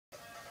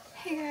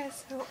Hey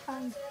guys, so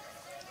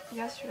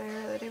yesterday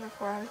or the day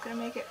before I was gonna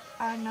make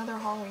another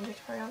Halloween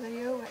tutorial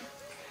video, but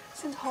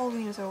since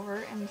Halloween is over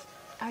and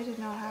I did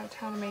not have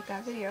time to make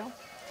that video,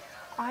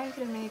 I'm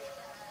gonna make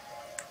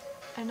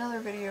another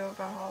video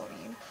about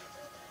Halloween,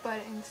 but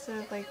instead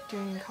of like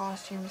doing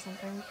costumes or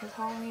something because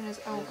Halloween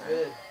is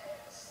over,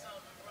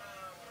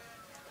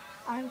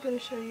 I'm gonna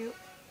show you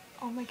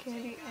all my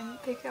candy and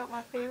pick out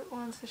my favorite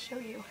ones to show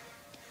you.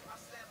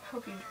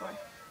 Hope you enjoy.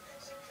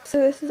 So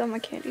this is all my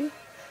candy.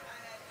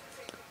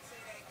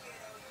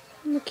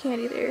 The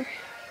candy there.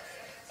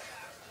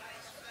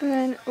 And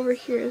then over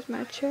here is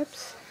my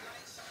chips.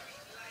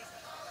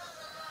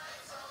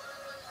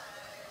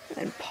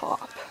 And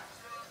pop.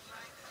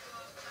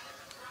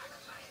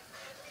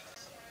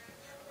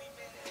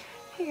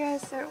 Hey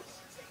guys, so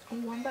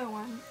one by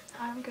one,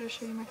 I'm going to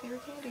show you my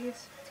favorite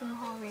candies from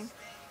Halloween.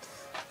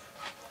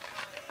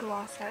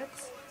 Gloss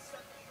heads.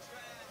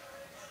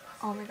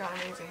 Oh my god,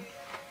 amazing.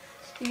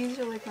 These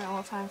are like my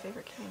all-time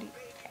favorite candy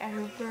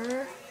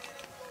ever.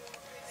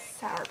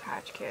 Sour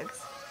Patch Kids.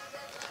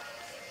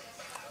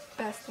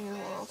 Best thing in the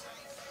world.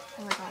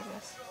 Oh my god,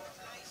 yes.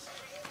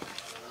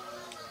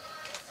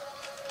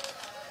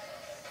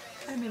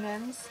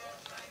 M&M's.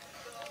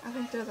 I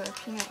think they're the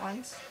peanut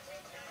ones.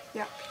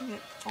 Yeah,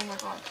 peanut. Oh my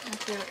god, my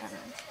favorite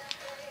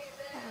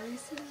M&M's.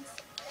 Reese's.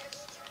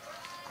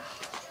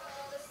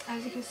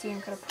 As you can see, I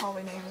could have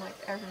probably named like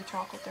every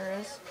chocolate there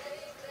is.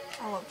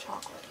 I love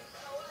chocolate.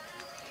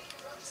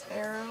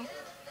 Arrow.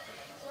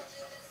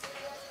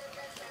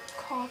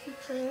 Coffee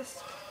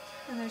Crisp.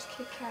 And there's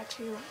Kit Kat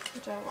too,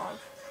 which I love.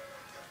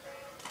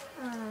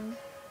 I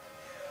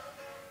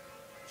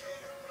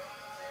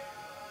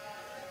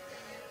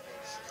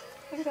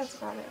think that's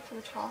about it for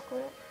the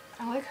chocolate.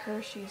 I like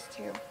Hershey's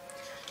too.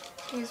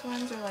 These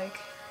ones are like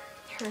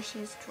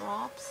Hershey's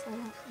drops. I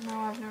don't know,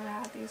 I've never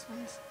had these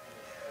ones.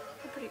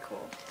 They're pretty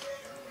cool.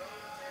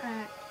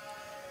 And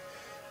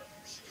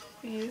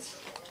these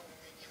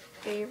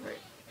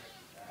favorite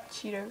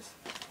Cheetos.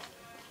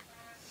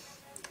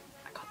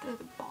 I got they're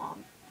the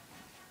bomb.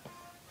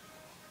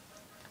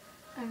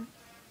 And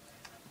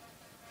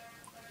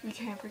you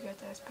can't forget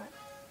this, but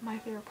my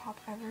favorite pop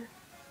ever,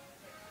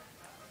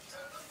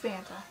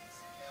 Fanta.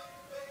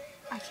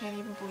 I can't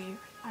even believe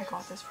I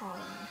got this for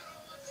Halloween.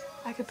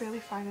 I could barely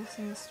find this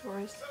in the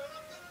stores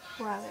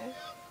where I live.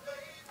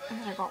 And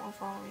then I got one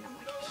for Halloween. I'm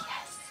like,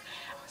 yes!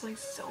 I was like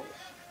so,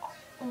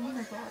 oh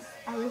my god.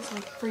 I was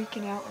like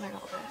freaking out when I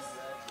got this.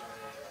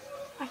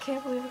 I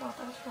can't believe I got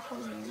this for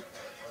Halloween.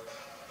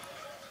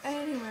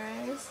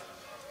 Anyways,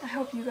 I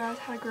hope you guys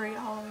had a great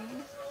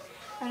Halloween.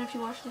 And if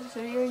you watched this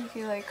video, you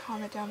can like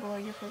comment down below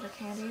your favorite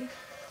candy.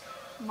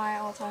 My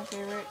all-time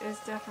favorite is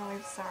definitely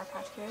the Sour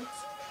Patch Kids.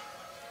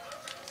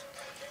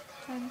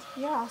 And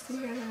yeah, I'll see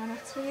you guys in my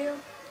next video.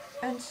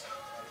 And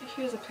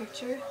here's a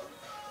picture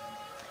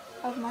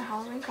of my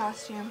Halloween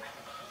costume.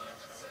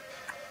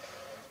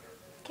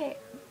 Okay,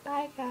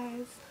 bye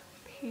guys.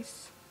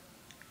 Peace.